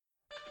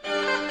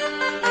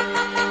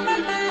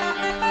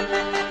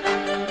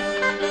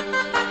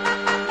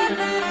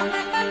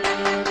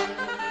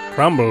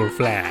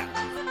Crumbleflan.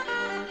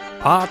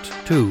 Part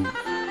 2.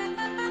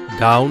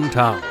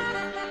 Downtown.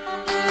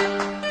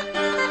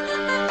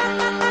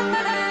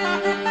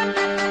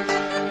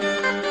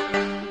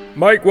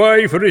 Make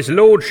way for his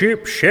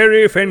lordship,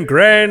 sheriff and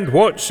grand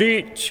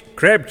what's-it,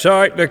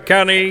 Crabtight the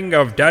Cunning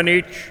of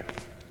Dunwich.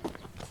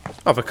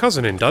 I've a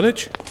cousin in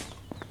Dunwich.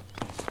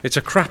 It's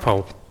a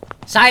craphole.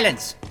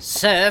 Silence!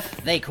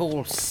 Serf, they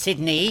call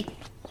Sydney,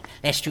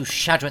 lest you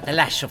shudder at the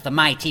lash of the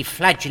mighty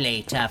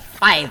flagellator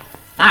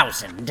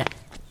 5,000.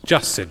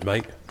 Just Sid,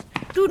 mate.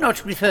 Do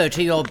not refer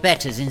to your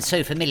betters in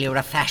so familiar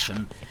a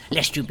fashion,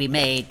 lest you be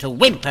made to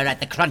whimper at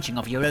the crunching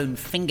of your own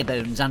finger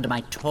bones under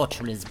my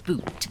torturer's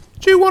boot.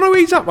 Do you want to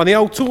ease up on the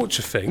old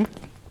torture thing?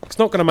 It's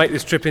not going to make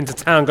this trip into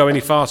town go any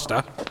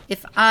faster.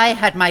 If I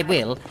had my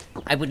will,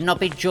 I would not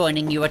be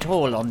joining you at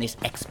all on this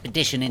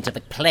expedition into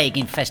the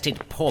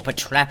plague-infested pauper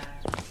trap.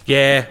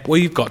 Yeah, well,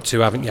 you've got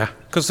to, haven't you?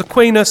 Because the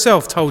Queen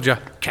herself told you.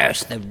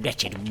 Curse the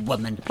wretched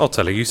woman. I'll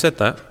tell her you said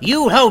that.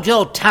 You hold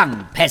your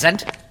tongue,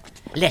 peasant,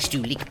 lest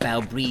you lick bow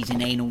breeze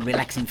in anal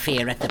relaxing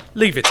fear at the...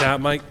 Leave it out,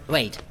 mate.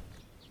 Wait.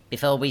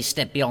 Before we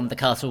step beyond the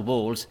castle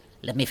walls,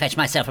 let me fetch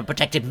myself a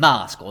protective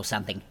mask or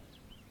something.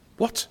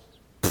 What?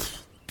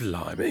 Pfft,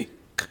 blimey.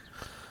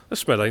 The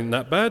smell ain't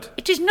that bad.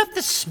 It is not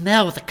the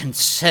smell that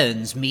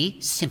concerns me,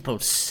 simple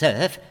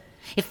serf.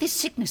 If this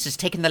sickness has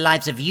taken the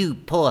lives of you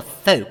poor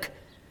folk,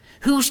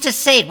 who's to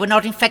say it will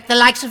not infect the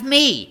likes of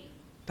me?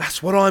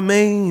 That's what I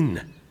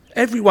mean.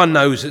 Everyone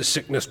knows that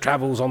sickness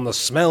travels on the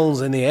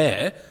smells in the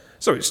air,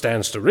 so it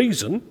stands to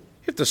reason.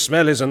 If the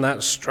smell isn't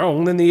that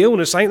strong, then the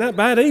illness ain't that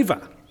bad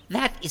either.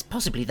 That is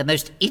possibly the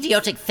most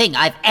idiotic thing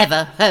I've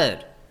ever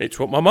heard. It's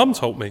what my mum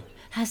told me.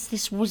 Has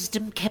this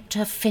wisdom kept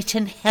her fit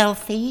and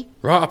healthy?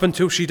 Right up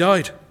until she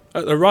died,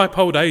 at the ripe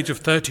old age of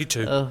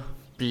 32. Oh,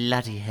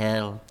 bloody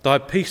hell.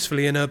 Died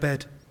peacefully in her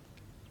bed,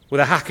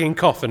 with a hacking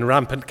cough and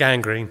rampant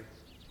gangrene.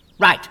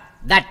 Right,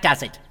 that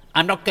does it.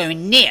 I'm not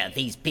going near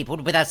these people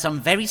without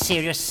some very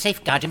serious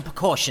safeguarding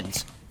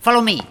precautions.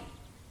 Follow me.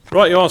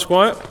 Right you are,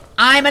 Squire.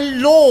 I'm a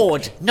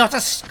lord, not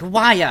a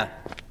squire.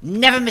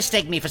 Never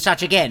mistake me for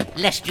such again,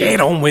 lest you... Get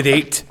on with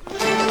it.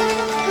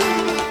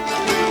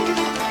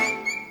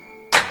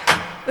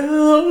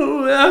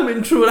 Oh, I'm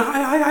in trouble.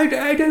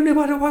 I don't know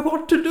what I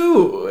want to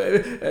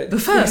do. The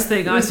first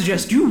thing I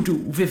suggest you do,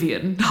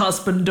 Vivian,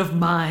 husband of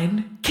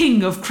mine,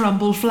 king of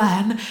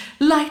Crumbleflan,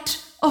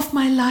 light of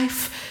my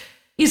life,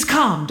 is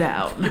calm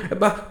down.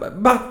 But...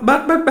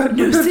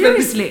 No,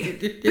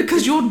 seriously,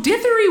 because your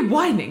dithery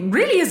whining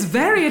really is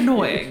very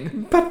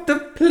annoying. But the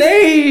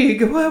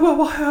plague!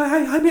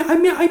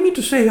 I mean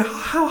to say,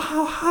 how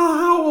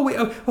are we...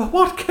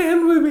 What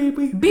can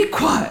we... Be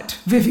quiet,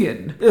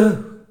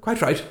 Vivian.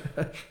 Quite right.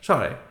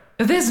 Sorry.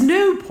 There's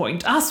no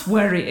point us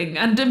worrying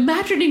and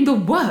imagining the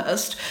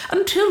worst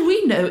until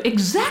we know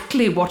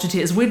exactly what it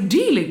is we're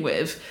dealing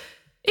with.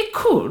 It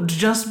could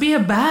just be a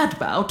bad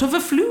bout of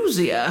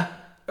efflusia.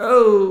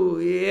 Oh,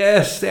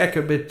 yes, that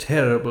could be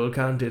terrible,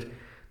 can't it?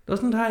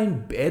 Wasn't I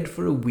in bed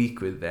for a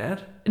week with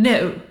that?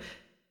 No,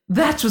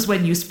 that was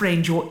when you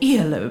sprained your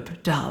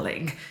earlobe,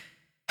 darling.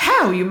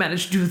 How you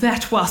managed to do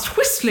that whilst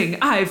whistling,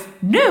 I've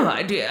no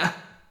idea.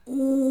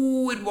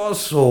 Ooh, it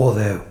was sore,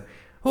 though.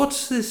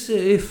 What's this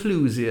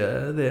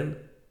efflusia, then?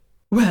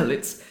 Well,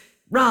 it's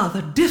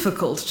rather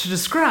difficult to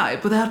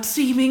describe without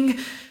seeming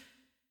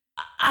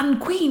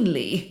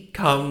unqueenly.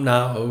 Come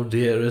now,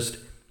 dearest.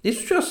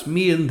 It's just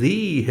me and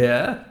thee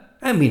here.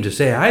 I mean to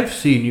say, I've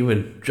seen you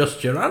in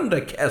just your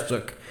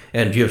under-cassock,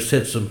 and you've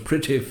said some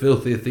pretty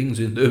filthy things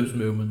in those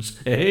moments.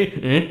 Pull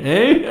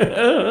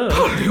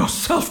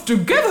yourself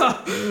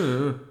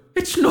together!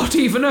 It's not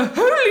even a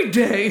holy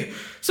day,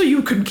 so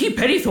you can keep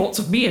any thoughts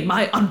of me in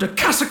my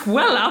under-cassock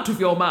well out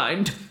of your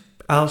mind.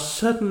 I'll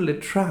certainly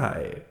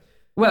try.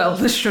 Well,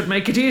 this should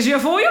make it easier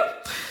for you.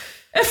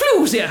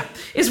 Efflusia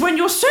is when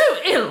you're so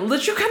ill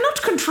that you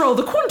cannot control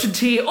the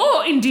quantity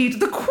or indeed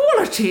the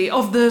quality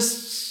of the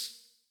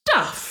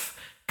stuff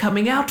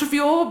coming out of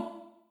your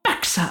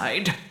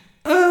backside.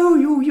 Oh,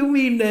 you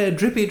mean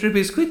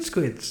drippy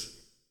squits?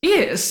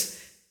 Yes,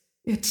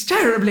 it's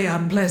terribly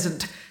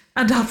unpleasant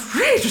and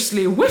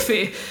outrageously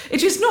whiffy.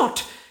 It is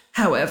not,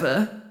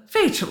 however,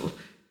 fatal.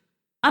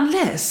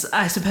 Unless,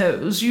 I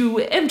suppose, you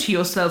empty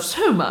yourself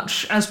so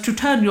much as to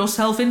turn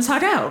yourself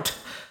inside out.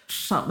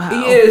 Somehow.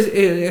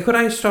 Yes, could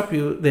I stop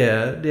you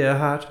there, dear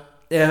heart?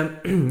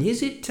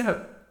 Is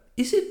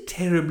it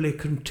terribly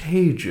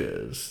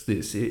contagious,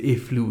 this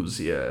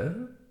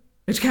efflusia?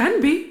 It can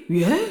be,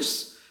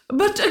 yes.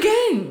 But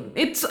again,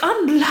 it's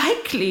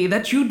unlikely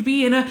that you'd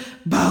be in a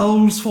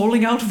bowels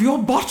falling out of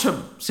your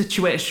bottom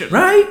situation.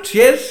 Right,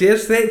 yes,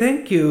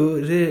 thank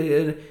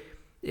you.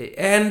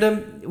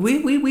 And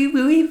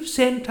we've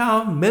sent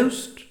our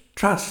most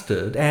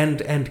trusted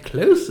and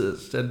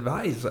closest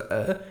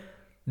advisor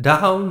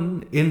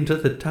down into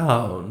the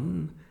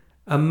town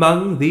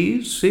among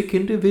these sick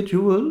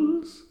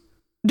individuals.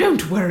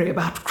 Don't worry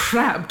about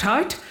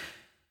Crabtight.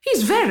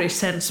 He's very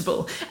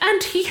sensible,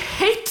 and he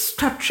hates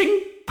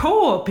touching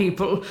poor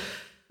people,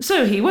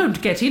 so he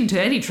won't get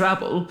into any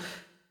trouble.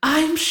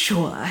 I'm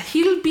sure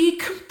he'll be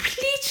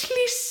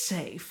completely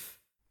safe.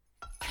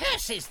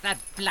 Curses that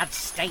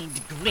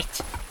blood-stained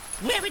grit!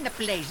 Where in the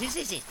blazes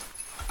is it?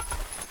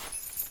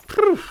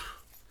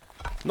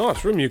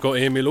 Nice room you got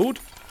here, my lord.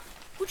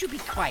 Would you be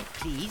quiet,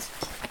 please?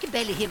 I can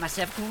barely hear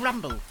myself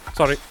grumble.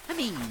 Sorry. I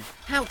mean,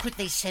 how could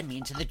they send me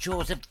into the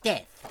jaws of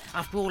death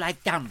after all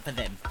I've done for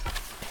them?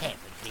 Pair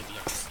of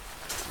idiots.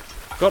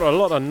 Got a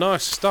lot of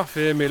nice stuff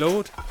here, my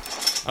lord.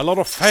 A lot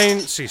of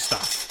fancy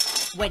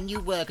stuff. When you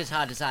work as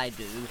hard as I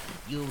do,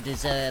 you'll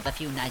deserve a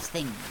few nice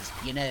things,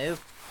 you know?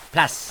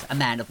 Plus, a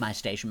man of my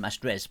station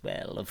must dress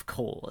well, of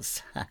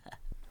course.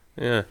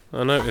 Yeah,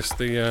 I noticed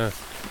the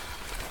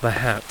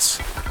hats.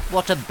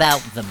 What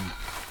about them?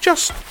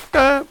 Just,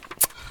 there's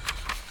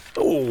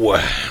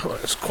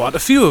quite a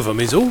few of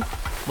them, is all.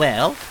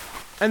 Well?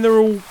 And they're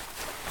all,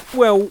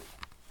 well,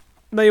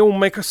 they all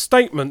make a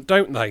statement,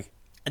 don't they?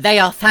 They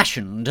are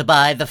fashioned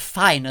by the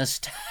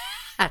finest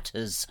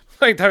hatters.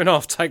 They don't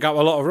half take up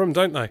a lot of room,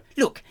 don't they?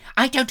 Look,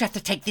 I don't have to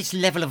take this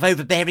level of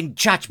overbearing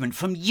judgment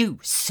from you,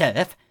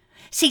 Serf.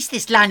 Cease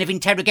this line of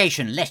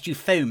interrogation, lest you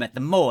foam at the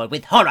more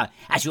with horror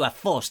as you are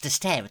forced to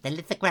stare at the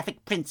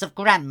lithographic prints of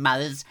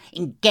grandmothers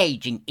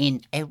engaging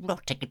in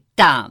erotic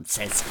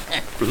dances.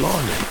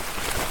 Blimey.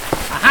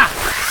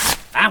 Aha!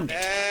 Found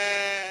it.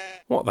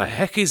 What the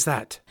heck is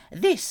that?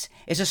 This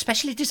is a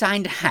specially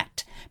designed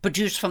hat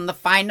produced from the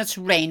finest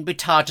rain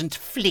retardant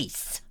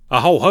fleece. A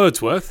whole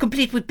herd's worth?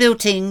 Complete with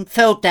built-in,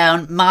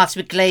 fold-down, mask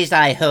with glazed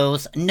eye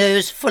holes,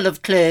 nose full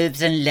of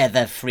cloves and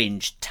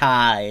leather-fringed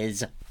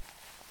ties.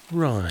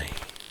 Right.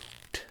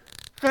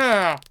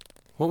 There.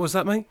 What was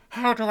that, mate?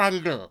 How do I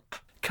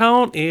look?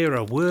 Can't hear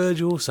a word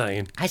you're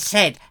saying. I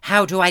said,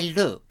 how do I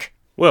look?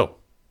 Well,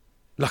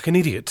 like an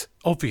idiot,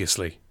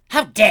 obviously.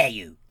 How dare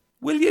you?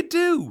 Will you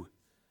do?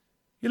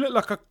 You look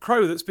like a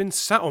crow that's been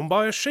sat on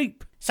by a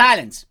sheep.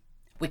 Silence.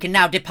 We can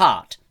now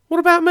depart. What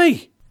about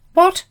me?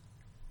 What?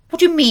 What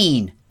do you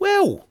mean?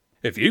 Well,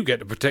 if you get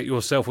to protect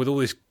yourself with all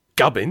this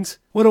gubbins,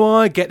 what do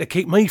I get to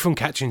keep me from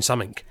catching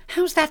something?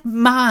 How's that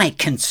my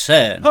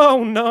concern?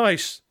 Oh,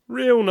 nice.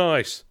 Real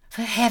nice.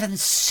 For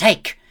heaven's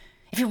sake,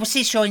 if you will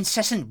cease your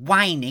incessant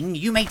whining,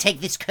 you may take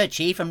this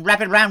kerchief and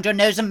wrap it round your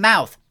nose and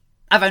mouth.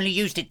 I've only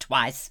used it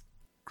twice.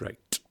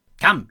 Great.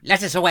 Come,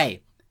 let us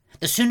away.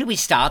 The sooner we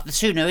start, the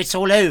sooner it's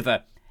all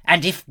over.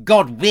 And if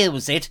God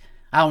wills it,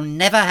 I'll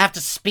never have to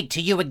speak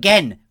to you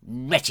again,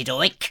 wretched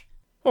oik.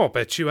 I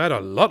bet you had a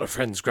lot of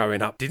friends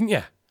growing up, didn't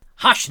you?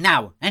 Hush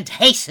now, and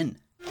hasten.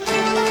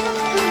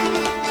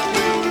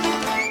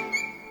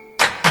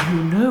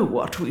 You know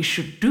what we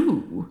should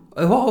do.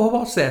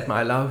 What's that,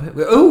 my love?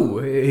 Oh,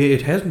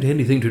 it hasn't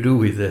anything to do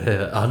with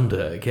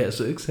under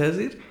cassocks, has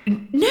it?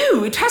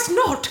 No, it has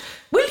not.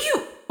 Will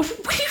you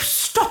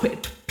stop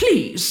it,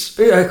 please?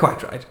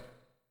 Quite right.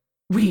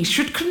 We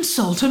should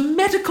consult a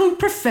medical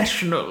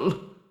professional.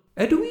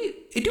 Do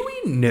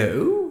we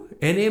know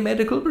any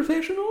medical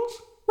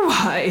professionals?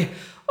 Why,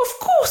 of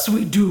course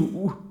we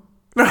do.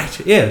 Right,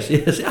 yes,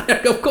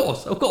 of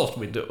course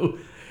we do.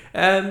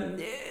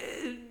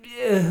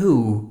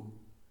 Who?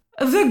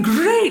 The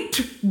great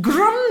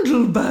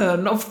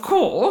Grundleburn, of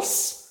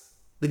course.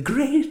 The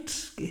great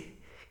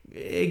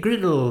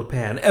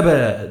Griddlepan.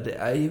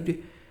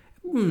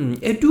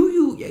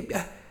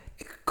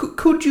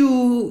 Could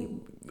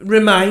you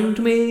remind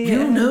me?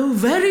 You know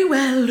very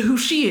well who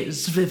she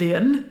is,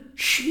 Vivian.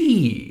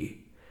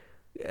 She?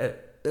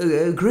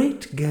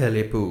 Great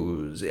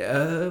girly-poos.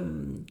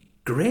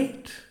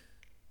 Great?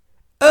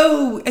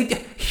 Oh,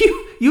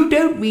 you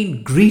don't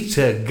mean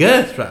Greta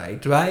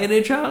Gertrude by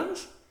any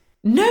chance?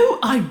 No,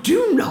 I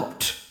do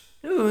not.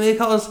 Oh,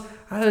 because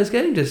I was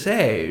going to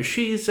say,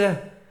 she's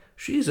a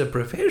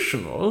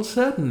professional,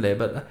 certainly,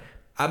 but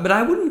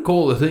I wouldn't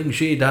call the thing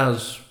she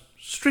does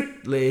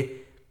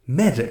strictly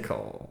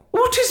medical.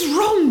 What is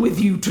wrong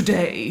with you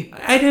today?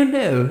 I don't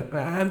know.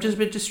 I'm just a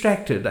bit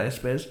distracted, I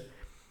suppose.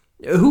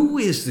 Who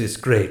is this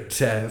great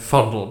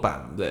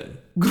Fondlebum, then?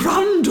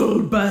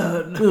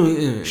 Grundleburn.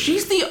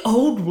 She's the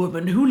old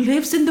woman who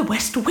lives in the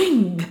West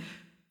Wing.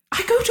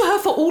 I go to her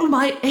for all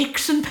my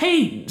aches and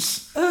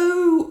pains.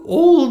 Oh,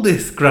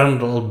 Aldith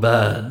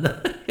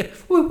Grundleburn.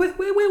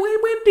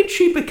 When did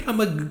she become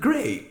a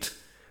great?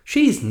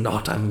 She's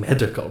not a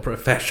medical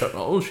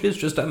professional. She's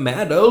just a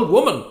mad old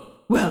woman.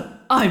 Well,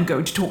 I'm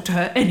going to talk to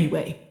her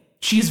anyway.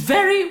 She's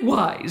very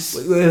wise.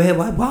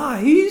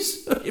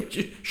 Wise?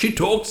 She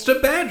talks to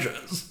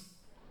badgers.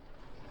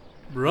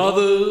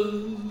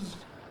 Brothers,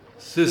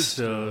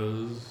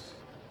 sisters,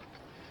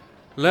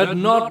 let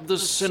not the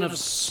sin of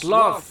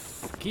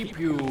sloth keep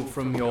you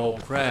from your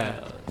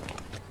prayer.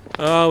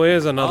 Oh,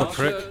 here's another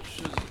prick.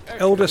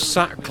 Elder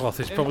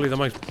Sackcloth is probably the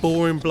most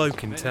boring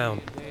bloke in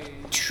town.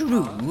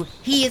 True,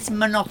 he is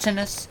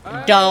monotonous,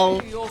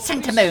 dull,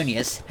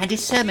 sanctimonious, and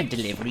his sermon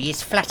delivery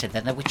is flatter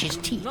than the witch's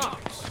teat.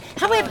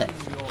 However,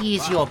 he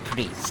is your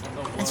priest,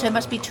 and so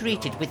must be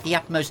treated with the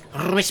utmost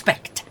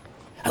respect.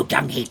 Oh,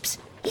 dung heaps,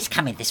 he's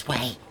coming this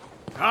way.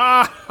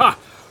 Ah,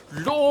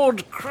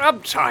 Lord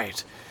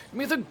Crabtight,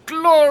 may the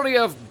glory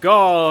of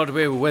God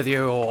be with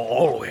you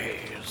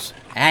always.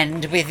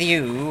 And with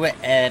you,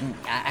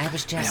 I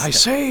was just... I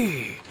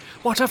say,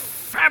 what a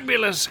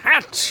fabulous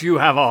hat you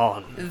have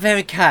on.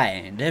 Very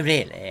kind,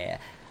 really.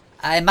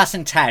 I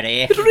mustn't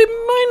tarry. It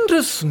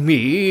remindeth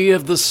me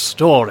of the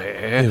story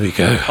Here we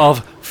go.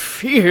 of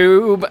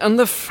Phoebe and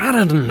the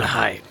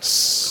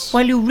Fahrenheits.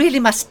 Well, you really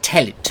must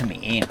tell it to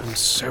me. And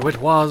so it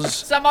was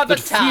Some other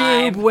that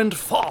time. Phoebe went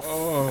forth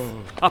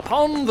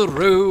upon the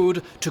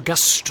road to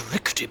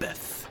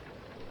Gastrictibeth.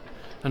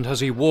 And as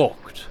he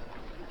walked,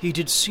 he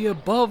did see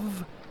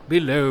above,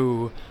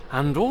 below,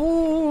 and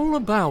all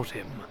about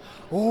him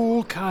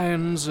all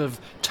kinds of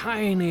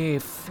tiny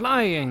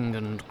flying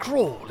and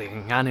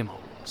crawling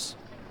animals.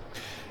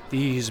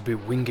 These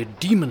bewinged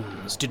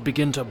demons did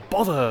begin to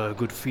bother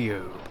good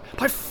Phoebe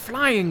by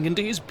flying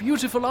into his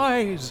beautiful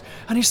eyes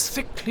and his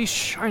thickly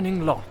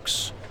shining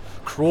locks,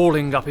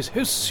 crawling up his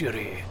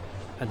hosiery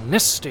and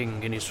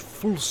nesting in his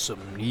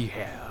fulsome knee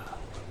hair.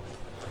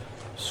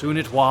 Soon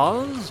it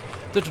was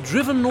that,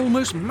 driven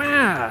almost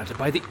mad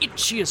by the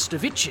itchiest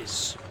of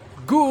itches,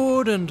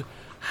 good and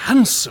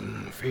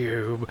handsome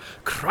Phoebe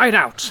cried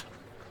out,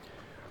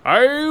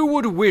 "I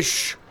would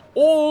wish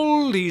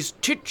all these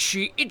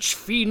titchy itch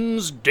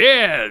fiends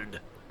dead,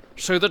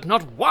 so that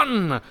not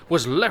one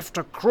was left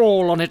to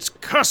crawl on its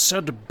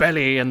cursed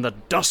belly in the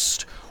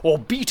dust or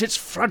beat its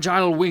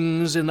fragile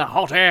wings in the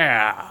hot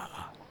air."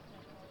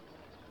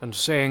 And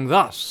saying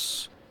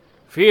thus,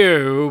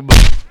 Phoebe...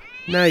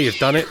 Now you've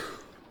done it.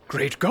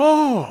 Great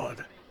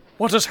God!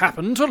 What has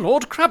happened to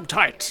Lord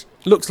Crabtight?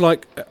 Looks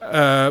like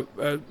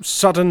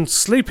sudden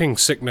sleeping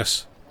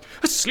sickness.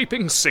 A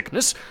sleeping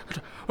sickness?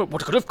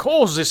 What could have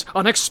caused this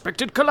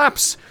unexpected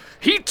collapse?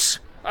 Heat?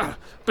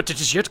 But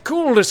it is yet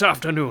cool this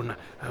afternoon.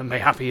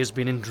 Mayhap he has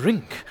been in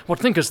drink. What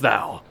thinkest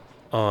thou?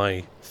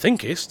 I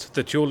thinkest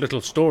that your little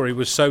story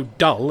was so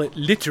dull it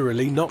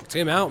literally knocked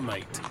him out,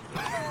 mate.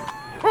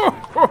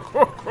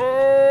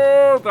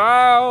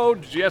 Thou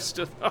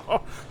jesteth.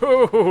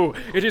 Oh,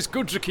 it is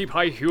good to keep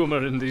high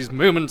humour in these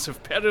moments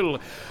of peril.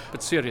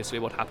 But seriously,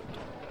 what happened?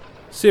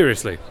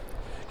 Seriously,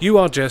 you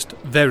are just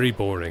very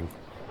boring.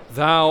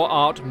 Thou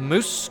art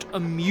most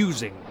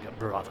amusing,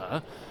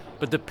 brother,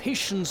 but the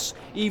patience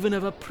even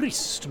of a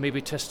priest may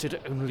be tested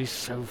only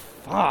so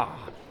far.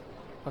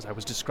 As I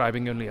was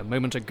describing only a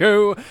moment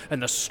ago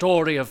in the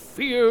story of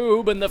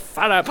Phoebe and the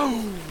Pharaoh.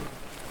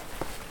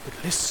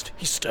 But list,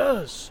 he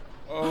stirs.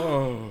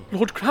 Oh.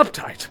 Lord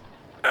Crabtight.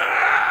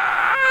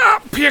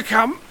 Up you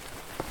come.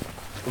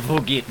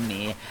 Forgive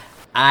me.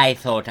 I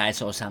thought I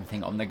saw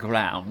something on the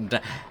ground,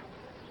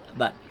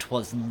 but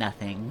 'twas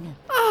nothing.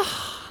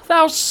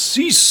 Thou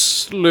cease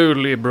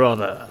slowly,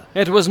 brother.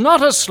 It was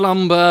not a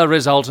slumber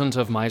resultant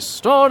of my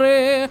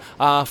story,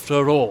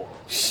 after all.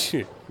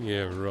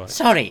 Yeah, right.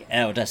 Sorry,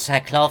 Elder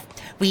Sackcloth.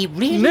 We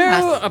really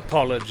No must...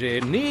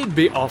 apology need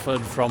be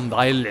offered from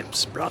thy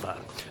lips, brother,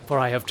 for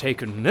I have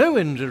taken no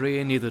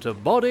injury neither to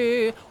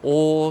body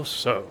or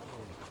soul.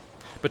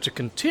 But to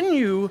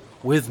continue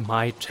with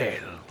my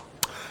tale.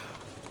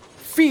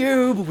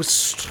 Phoebe was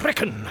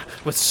stricken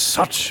with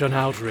such an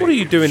outrage. What are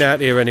you doing out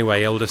here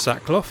anyway, Elder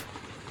Sackcloth?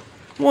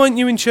 Why aren't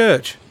you in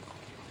church,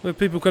 where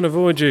people can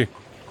avoid you?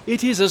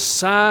 It is a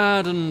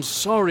sad and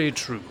sorry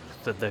truth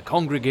that the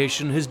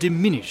congregation has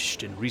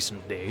diminished in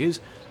recent days,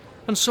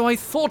 and so I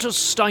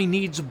thoughtest I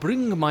needs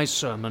bring my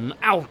sermon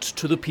out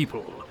to the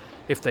people,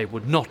 if they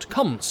would not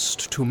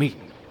comest to me.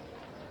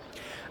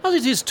 As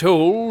it is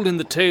told in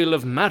the tale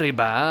of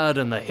Marybad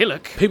and the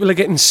Hillock... People are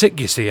getting sick,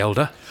 you see,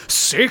 Elder.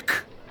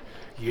 Sick?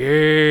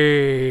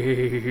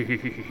 Yea,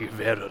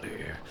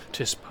 verily,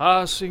 'tis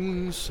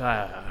passing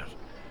sad.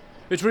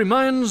 It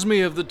reminds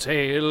me of the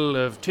tale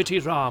of Titty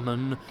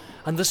Raman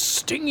and the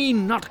stingy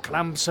nut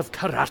clamps of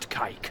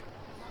Karatkaik.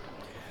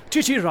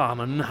 Titty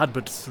Raman had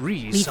but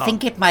 3 We sons.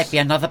 think it might be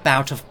another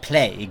bout of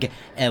plague,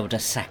 Elder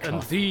Sackcloth.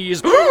 And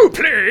these...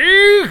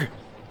 Plague?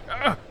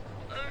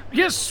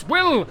 Yes,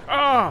 well,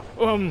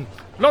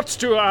 lots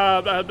to,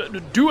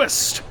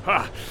 doest.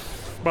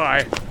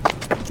 Bye.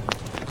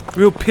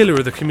 Real pillar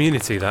of the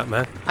community, that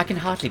man. I can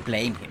hardly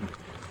blame him.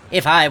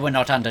 If I were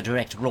not under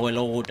direct royal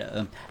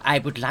order, I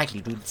would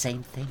likely do the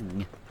same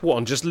thing. What,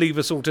 and just leave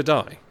us all to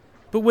die?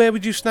 But where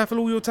would you snaffle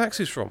all your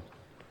taxes from?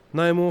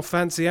 No more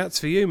fancy hats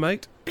for you,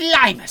 mate.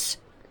 Blimus!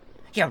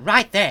 You're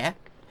right there.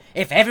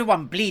 If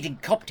everyone bleeding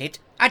copped it,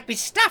 I'd be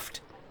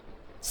stuffed.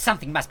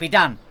 Something must be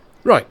done.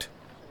 Right.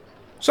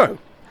 So,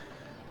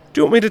 do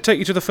you want me to take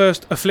you to the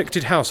first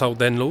afflicted household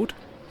then, Lord?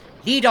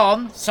 Lead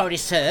on, sorry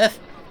Serf.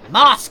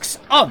 Masks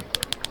on!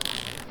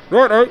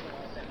 Righto.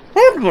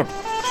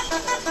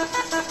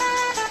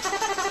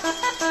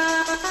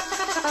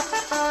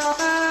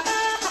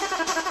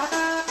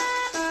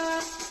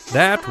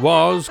 That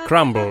was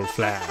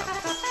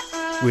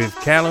Crumbleflan, with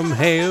Callum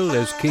Hale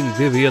as King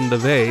Vivian the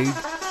Vague,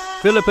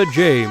 Philippa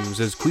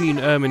James as Queen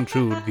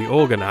Ermintrude the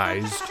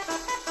Organised,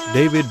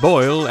 David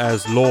Boyle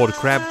as Lord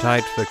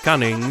Crabtight the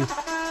Cunning,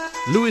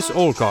 Lewis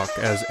Allcock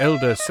as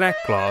Elder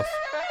Sackcloth,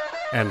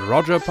 and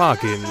Roger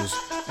Parkins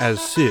as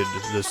Sid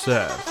the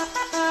Serf.